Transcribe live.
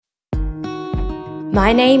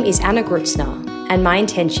My name is Anna Grutzner, and my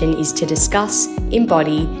intention is to discuss,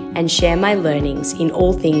 embody, and share my learnings in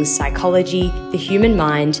all things psychology, the human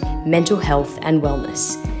mind, mental health, and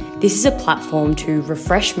wellness. This is a platform to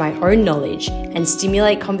refresh my own knowledge and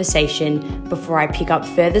stimulate conversation before I pick up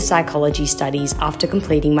further psychology studies after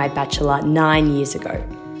completing my bachelor 9 years ago.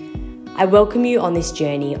 I welcome you on this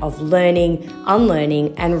journey of learning,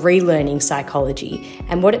 unlearning, and relearning psychology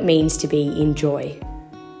and what it means to be in joy.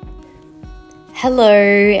 Hello,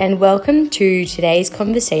 and welcome to today's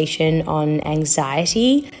conversation on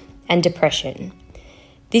anxiety and depression.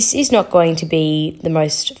 This is not going to be the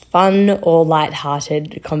most fun or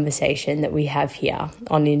light-hearted conversation that we have here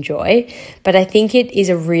on Enjoy, but I think it is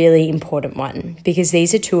a really important one because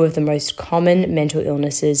these are two of the most common mental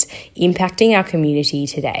illnesses impacting our community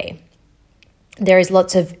today. There is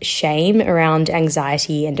lots of shame around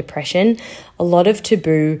anxiety and depression, a lot of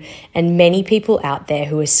taboo, and many people out there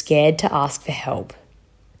who are scared to ask for help.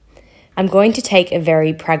 I'm going to take a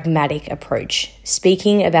very pragmatic approach,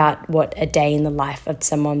 speaking about what a day in the life of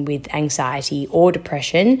someone with anxiety or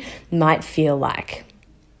depression might feel like.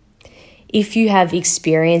 If you have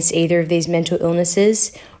experienced either of these mental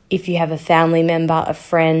illnesses, if you have a family member, a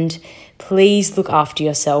friend, please look after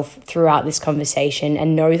yourself throughout this conversation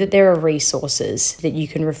and know that there are resources that you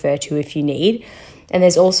can refer to if you need. And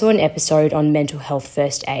there's also an episode on mental health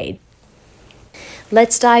first aid.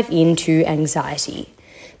 Let's dive into anxiety.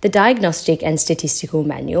 The Diagnostic and Statistical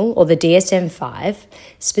Manual, or the DSM-5,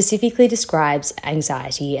 specifically describes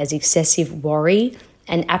anxiety as excessive worry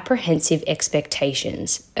and apprehensive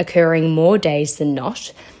expectations occurring more days than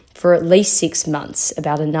not for at least 6 months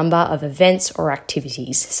about a number of events or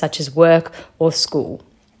activities such as work or school.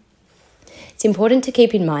 It's important to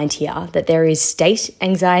keep in mind here that there is state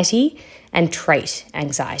anxiety and trait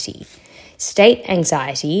anxiety. State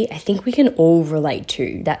anxiety, I think we can all relate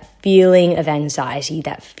to, that feeling of anxiety,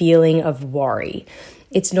 that feeling of worry.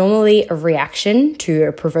 It's normally a reaction to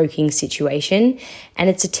a provoking situation,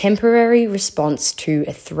 and it's a temporary response to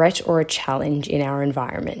a threat or a challenge in our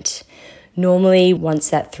environment. Normally, once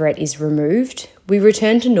that threat is removed, we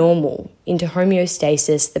return to normal, into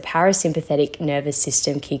homeostasis, the parasympathetic nervous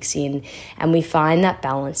system kicks in, and we find that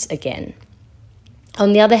balance again.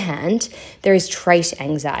 On the other hand, there is trait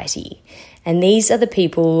anxiety, and these are the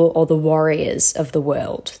people or the warriors of the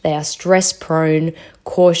world. They are stress-prone,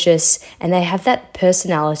 cautious, and they have that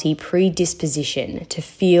personality predisposition to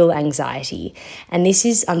feel anxiety. And this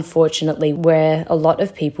is unfortunately where a lot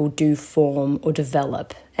of people do form or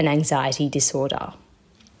develop an anxiety disorder.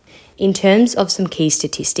 In terms of some key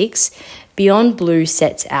statistics, Beyond Blue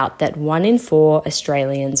sets out that 1 in 4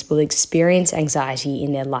 Australians will experience anxiety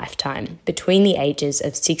in their lifetime between the ages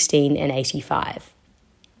of 16 and 85.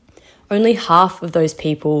 Only half of those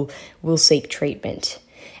people will seek treatment,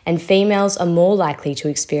 and females are more likely to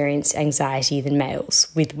experience anxiety than males,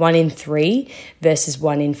 with 1 in 3 versus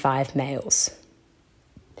 1 in 5 males.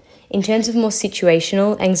 In terms of more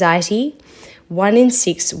situational anxiety, 1 in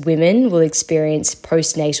 6 women will experience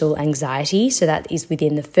postnatal anxiety, so that is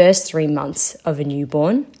within the first 3 months of a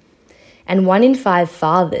newborn. And 1 in 5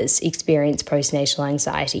 fathers experience postnatal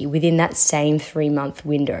anxiety within that same 3-month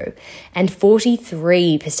window. And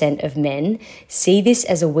 43% of men see this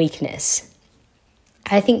as a weakness.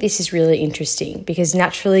 I think this is really interesting because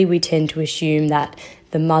naturally we tend to assume that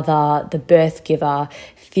the mother, the birth giver,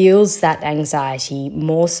 feels that anxiety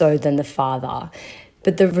more so than the father.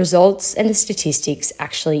 But the results and the statistics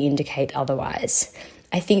actually indicate otherwise.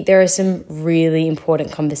 I think there are some really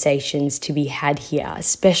important conversations to be had here,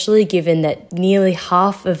 especially given that nearly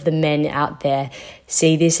half of the men out there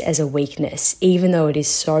see this as a weakness, even though it is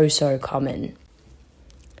so common.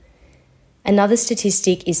 Another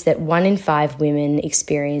statistic is that 1 in 5 women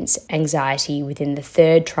experience anxiety within the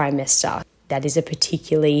 3rd trimester. That is a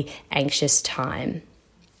particularly anxious time.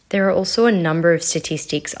 There are also a number of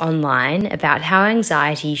statistics online about how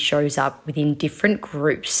anxiety shows up within different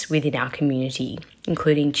groups within our community,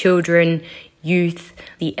 including children, youth,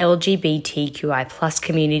 the LGBTQI+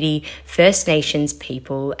 community, First Nations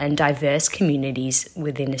people, and diverse communities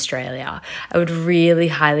within Australia. I would really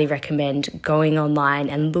highly recommend going online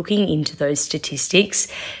and looking into those statistics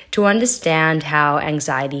to understand how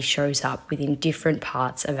anxiety shows up within different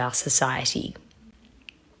parts of our society.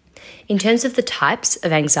 In terms of the types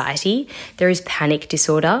of anxiety, there is panic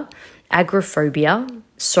disorder, agoraphobia,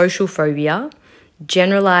 social phobia,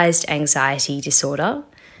 generalized anxiety disorder,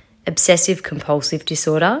 obsessive compulsive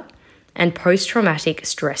disorder, and post-traumatic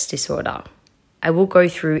stress disorder. I will go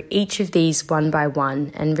through each of these one by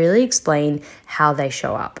one and really explain how they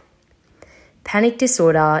show up. Panic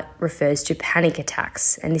disorder refers to panic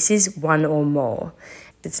attacks, and this is one or more.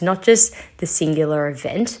 It's not just the singular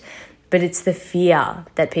event, but it's the fear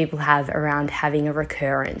that people have around having a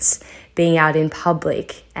recurrence, being out in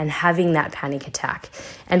public and having that panic attack.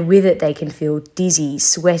 And with it, they can feel dizzy,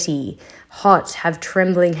 sweaty, hot, have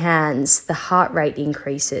trembling hands, the heart rate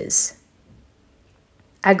increases.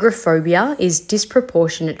 Agoraphobia is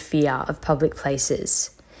disproportionate fear of public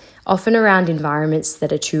places, often around environments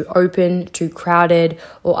that are too open, too crowded,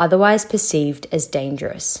 or otherwise perceived as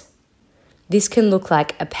dangerous. This can look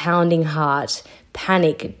like a pounding heart,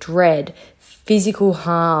 panic, dread, physical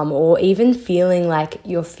harm, or even feeling like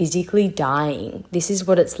you're physically dying. This is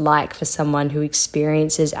what it's like for someone who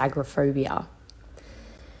experiences agoraphobia.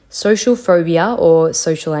 Social phobia or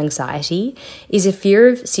social anxiety is a fear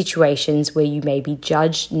of situations where you may be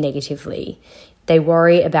judged negatively. They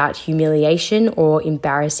worry about humiliation or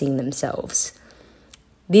embarrassing themselves.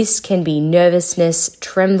 This can be nervousness,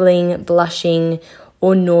 trembling, blushing,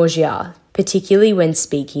 or nausea, particularly when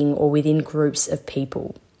speaking or within groups of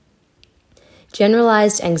people.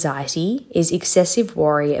 Generalized anxiety is excessive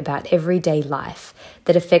worry about everyday life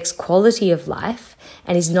that affects quality of life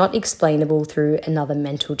and is not explainable through another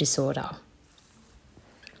mental disorder.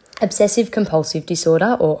 Obsessive compulsive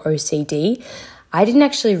disorder, or OCD, I didn't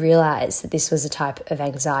actually realize that this was a type of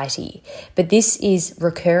anxiety, but this is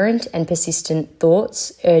recurrent and persistent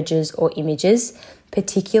thoughts, urges, or images,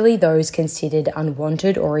 particularly those considered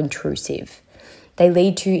unwanted or intrusive. They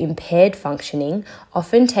lead to impaired functioning,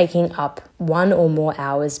 often taking up 1 or more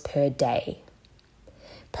hours per day.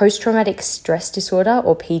 Post-traumatic stress disorder,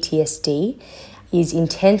 or PTSD, is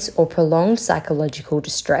intense or prolonged psychological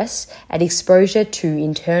distress and exposure to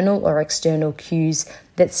internal or external cues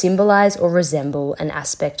that symbolize or resemble an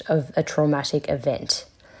aspect of a traumatic event.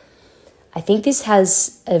 I think this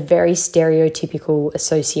has a very stereotypical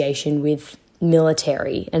association with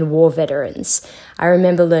military and war veterans. I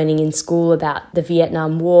remember learning in school about the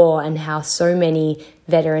Vietnam War and how so many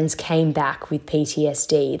veterans came back with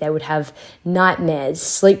PTSD. They would have nightmares,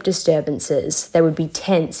 sleep disturbances, they would be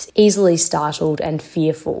tense, easily startled and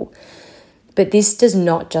fearful. But this does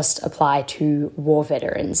not just apply to war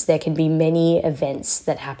veterans. There can be many events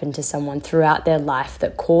that happen to someone throughout their life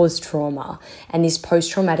that cause trauma, and this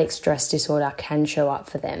post-traumatic stress disorder can show up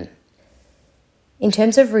for them. In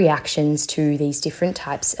terms of reactions to these different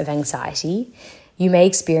types of anxiety, you may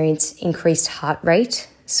experience increased heart rate,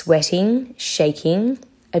 sweating, shaking,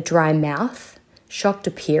 a dry mouth, shocked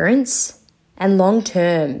appearance, and long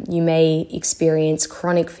term, you may experience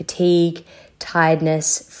chronic fatigue,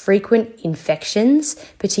 tiredness, frequent infections,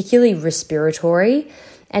 particularly respiratory,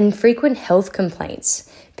 and frequent health complaints.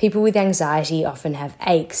 People with anxiety often have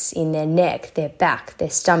aches in their neck, their back,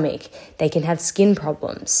 their stomach. They can have skin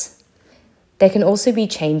problems. There can also be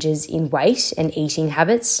changes in weight and eating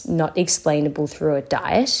habits not explainable through a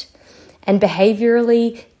diet. And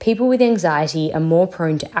behaviourally, people with anxiety are more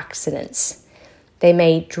prone to accidents. They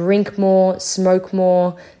may drink more, smoke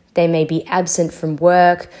more, they may be absent from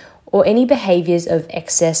work, or any behaviours of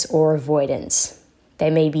excess or avoidance.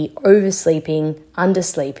 They may be oversleeping,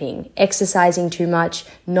 undersleeping, exercising too much,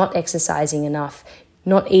 not exercising enough,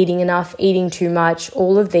 not eating enough, eating too much,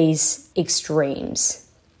 all of these extremes.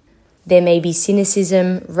 There may be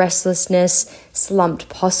cynicism, restlessness, slumped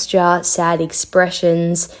posture, sad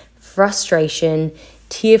expressions, frustration,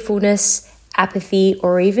 tearfulness, apathy,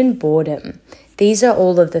 or even boredom. These are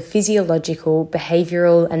all of the physiological,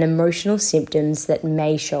 behavioural, and emotional symptoms that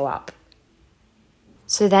may show up.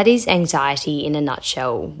 So that is anxiety in a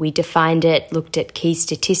nutshell. We defined it, looked at key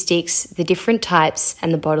statistics, the different types,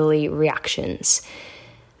 and the bodily reactions.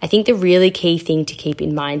 I think the really key thing to keep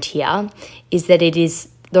in mind here is that it is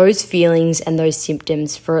those feelings and those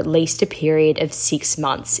symptoms for at least a period of 6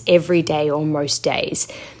 months, every day or most days.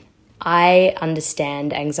 I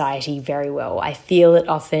understand anxiety very well. I feel it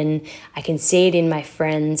often. I can see it in my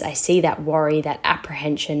friends. I see that worry, that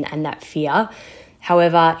apprehension, and that fear.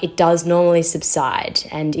 However, it does normally subside.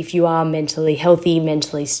 And if you are mentally healthy,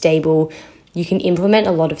 mentally stable, you can implement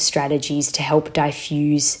a lot of strategies to help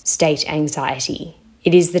diffuse state anxiety.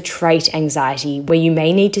 It is the trait anxiety where you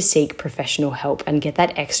may need to seek professional help and get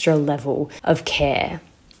that extra level of care.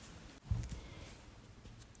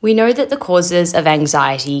 We know that the causes of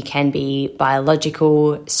anxiety can be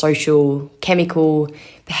biological, social, chemical,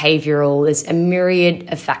 behavioural. There's a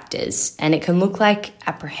myriad of factors, and it can look like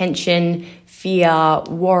apprehension, fear,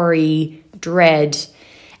 worry, dread,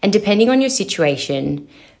 and depending on your situation,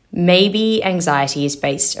 maybe anxiety is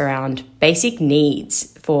based around basic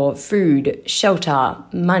needs for food, shelter,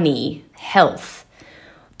 money, health.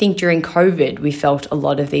 I think during COVID, we felt a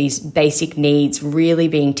lot of these basic needs really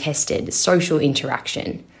being tested, social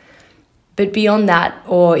interaction. But beyond that,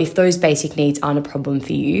 or if those basic needs aren't a problem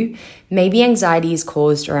for you, maybe anxiety is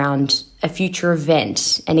caused around a future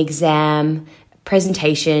event, an exam,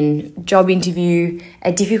 presentation, job interview,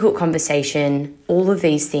 a difficult conversation. All of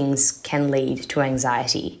these things can lead to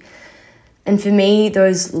anxiety. And for me,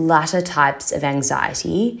 those latter types of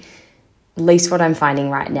anxiety, at least what I'm finding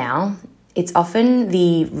right now, it's often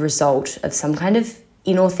the result of some kind of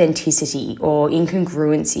inauthenticity or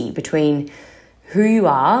incongruency between who you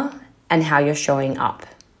are and how you're showing up.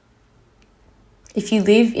 If you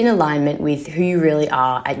live in alignment with who you really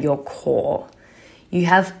are at your core, you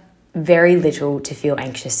have very little to feel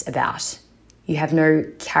anxious about. You have no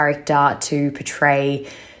character to portray,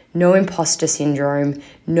 no imposter syndrome,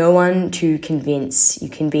 no one to convince. You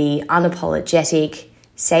can be unapologetic,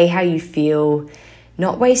 say how you feel,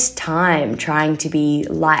 not waste time trying to be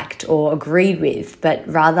liked or agreed with, but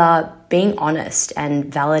rather being honest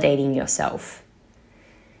and validating yourself.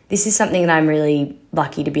 This is something that I'm really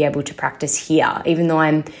lucky to be able to practice here. Even though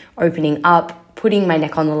I'm opening up, putting my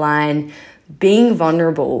neck on the line, being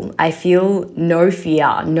vulnerable, I feel no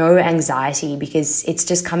fear, no anxiety, because it's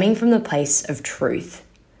just coming from the place of truth.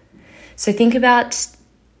 So think about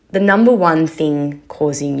the number one thing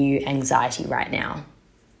causing you anxiety right now.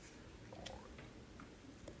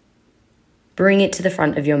 Bring it to the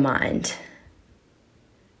front of your mind.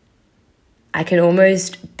 I can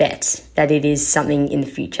almost bet that it is something in the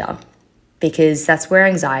future, because that's where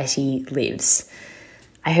anxiety lives.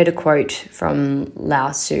 I heard a quote from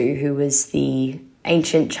Lao Tzu, who was the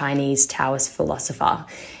ancient Chinese Taoist philosopher,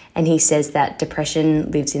 and he says that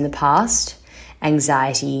depression lives in the past,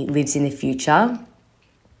 anxiety lives in the future,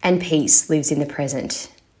 and peace lives in the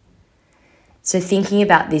present. So thinking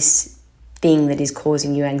about this thing that is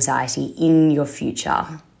causing you anxiety in your future,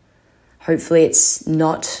 hopefully it's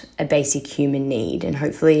not a basic human need, and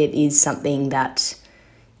hopefully it is something that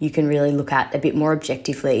you can really look at a bit more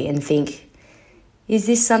objectively and think, is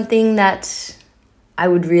this something that I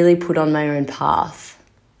would really put on my own path?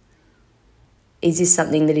 Is this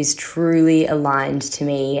something that is truly aligned to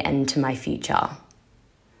me and to my future?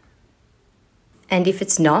 And if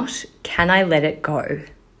it's not, can I let it go?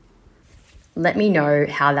 Let me know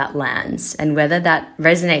how that lands and whether that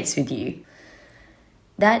resonates with you.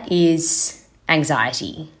 That is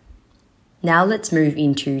anxiety. Now let's move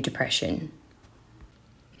into depression.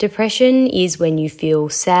 Depression is when you feel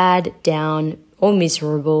sad, down, or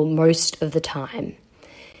miserable most of the time.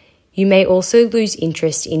 You may also lose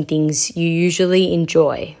interest in things you usually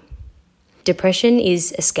enjoy. Depression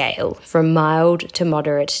is a scale from mild to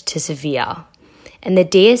moderate to severe. And the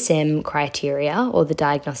DSM criteria, or the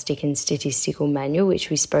Diagnostic and Statistical Manual, which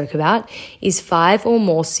we spoke about, is 5 or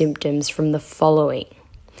more symptoms from the following: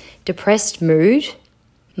 depressed mood,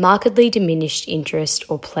 markedly diminished interest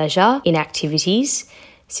or pleasure in activities,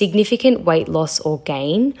 significant weight loss or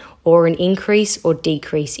gain, or an increase or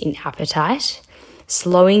decrease in appetite,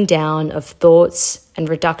 slowing down of thoughts and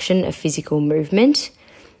reduction of physical movement,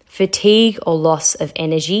 fatigue or loss of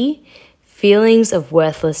energy, feelings of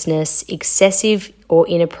worthlessness, excessive or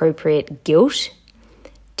inappropriate guilt,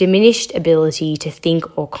 diminished ability to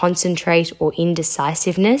think or concentrate or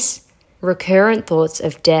indecisiveness, recurrent thoughts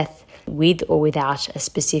of death with or without a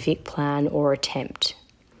specific plan or attempt.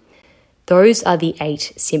 Those are the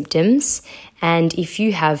 8 symptoms, and if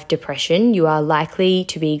you have depression, you are likely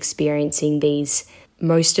to be experiencing these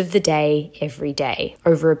most of the day, every day,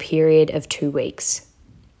 over a period of 2 weeks.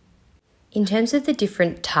 In terms of the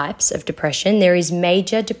different types of depression, there is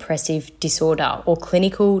major depressive disorder or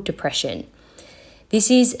clinical depression. This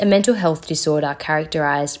is a mental health disorder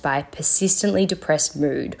characterized by persistently depressed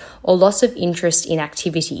mood or loss of interest in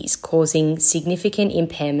activities, causing significant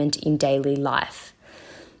impairment in daily life.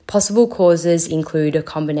 Possible causes include a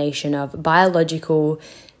combination of biological,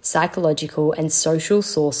 psychological, and social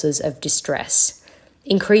sources of distress.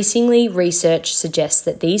 Increasingly, research suggests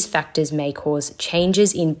that these factors may cause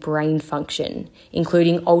changes in brain function,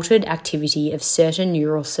 including altered activity of certain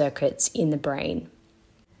neural circuits in the brain.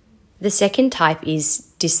 The second type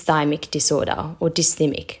is dysthymic disorder, or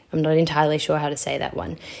dysthymic. I'm not entirely sure how to say that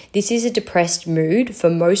one. This is a depressed mood for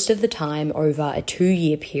most of the time over a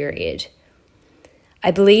 2-year period. I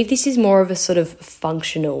believe this is more of a sort of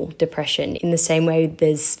functional depression, in the same way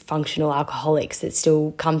there's functional alcoholics that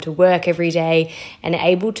still come to work every day and are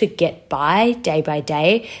able to get by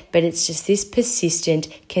day, but it's just this persistent,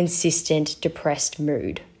 consistent, depressed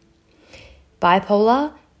mood.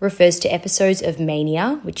 Bipolar refers to episodes of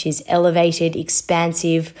mania, which is elevated,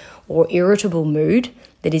 expansive, or irritable mood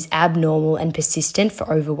that is abnormal and persistent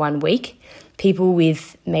for over 1 week. People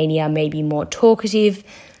with mania may be more talkative,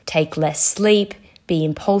 take less sleep, be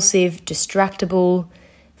impulsive, distractible,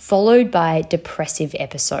 followed by depressive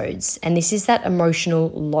episodes. And this is that emotional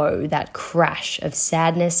low, that crash of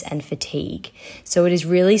sadness and fatigue. So it is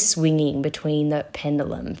really swinging between the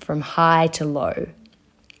pendulum from high to low.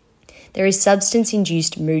 There is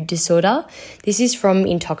substance-induced mood disorder. This is from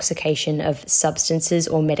intoxication of substances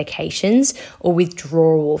or medications or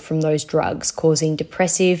withdrawal from those drugs, causing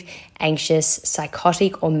depressive, anxious,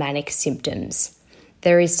 psychotic or manic symptoms.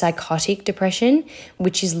 There is psychotic depression,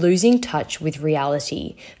 which is losing touch with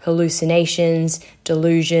reality, hallucinations,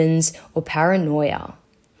 delusions, or paranoia.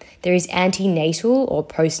 There is antenatal or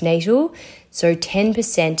postnatal. So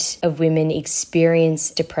 10% of women experience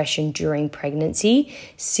depression during pregnancy,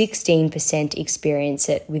 16% experience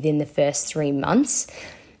it within the first 3 months,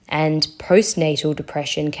 and postnatal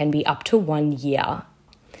depression can be up to 1 year.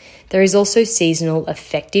 There is also seasonal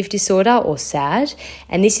affective disorder or SAD,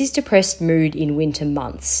 and this is depressed mood in winter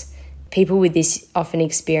months. People with this often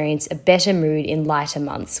experience a better mood in lighter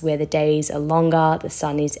months where the days are longer, the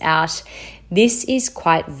sun is out. This is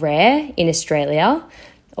quite rare in Australia,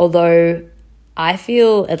 although I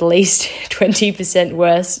feel at least 20%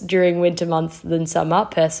 worse during winter months than summer,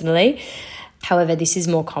 personally. However, this is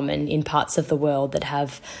more common in parts of the world that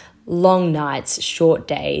have long nights, short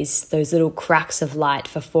days, those little cracks of light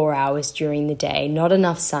for 4 hours during the day, not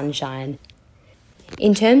enough sunshine.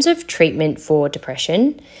 In terms of treatment for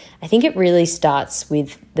depression, I think it really starts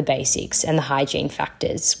with the basics and the hygiene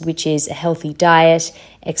factors, which is a healthy diet,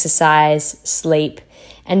 exercise, sleep,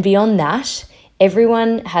 and beyond that,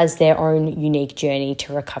 everyone has their own unique journey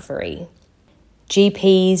to recovery.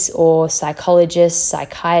 GPs or psychologists,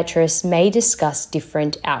 psychiatrists may discuss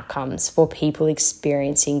different outcomes for people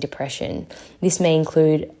experiencing depression. This may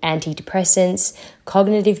include antidepressants,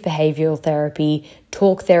 cognitive behavioural therapy,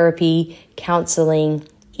 talk therapy, counselling,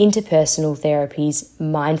 interpersonal therapies,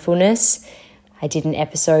 mindfulness. I did an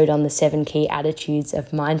episode on the 7 key attitudes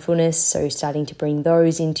of mindfulness, so starting to bring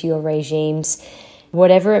those into your regimes.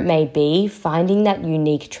 Whatever it may be, finding that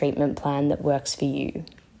unique treatment plan that works for you.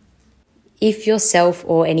 If yourself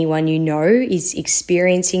or anyone you know is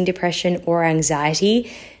experiencing depression or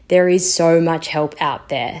anxiety, there is so much help out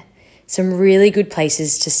there. Some really good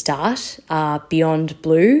places to start are Beyond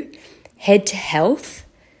Blue, Head to Health,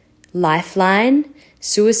 Lifeline,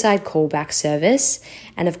 Suicide Callback Service,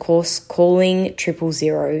 and of course calling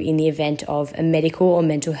 000 in the event of a medical or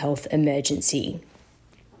mental health emergency.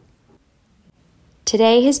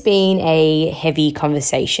 Today has been a heavy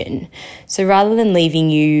conversation, so rather than leaving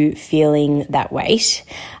you feeling that weight,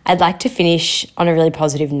 I'd like to finish on a really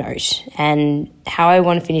positive note. And how I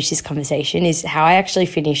want to finish this conversation is how I actually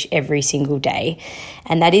finish every single day,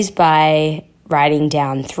 and that is by writing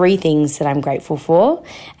down 3 things that I'm grateful for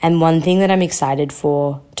and 1 thing that I'm excited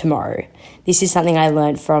for tomorrow. This is something I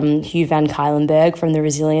learned from Hugh van Cuylenburg from the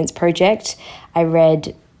Resilience Project. I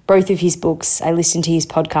read both of his books. I listened to his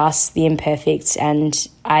podcast, The Imperfects, and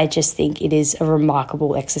I just think it is a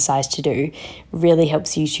remarkable exercise to do. It really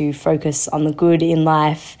helps you to focus on the good in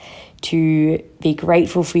life, to be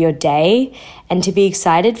grateful for your day, and to be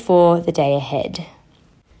excited for the day ahead.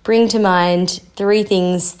 Bring to mind 3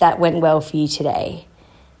 things that went well for you today.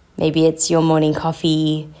 Maybe it's your morning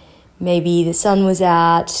coffee, maybe the sun was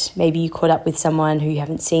out, maybe you caught up with someone who you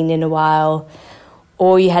haven't seen in a while,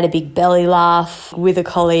 or you had a big belly laugh with a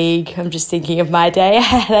colleague. I'm just thinking of my day.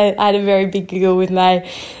 I had a very big giggle with my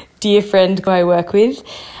dear friend who I work with,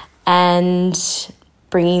 and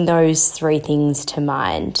bringing those 3 things to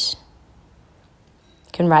mind.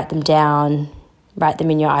 You can write them down, write them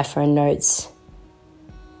in your iPhone notes.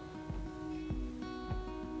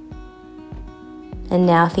 And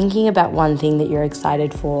now thinking about 1 thing that you're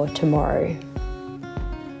excited for tomorrow.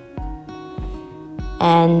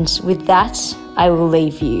 And with that, I will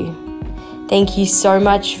leave you. Thank you so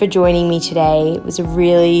much for joining me today. It was a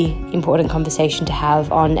really important conversation to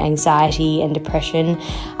have on anxiety and depression.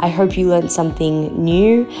 I hope you learned something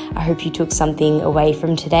new. I hope you took something away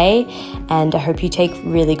from today, and I hope you take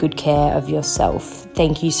really good care of yourself.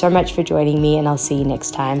 Thank you so much for joining me, and I'll see you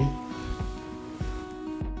next time.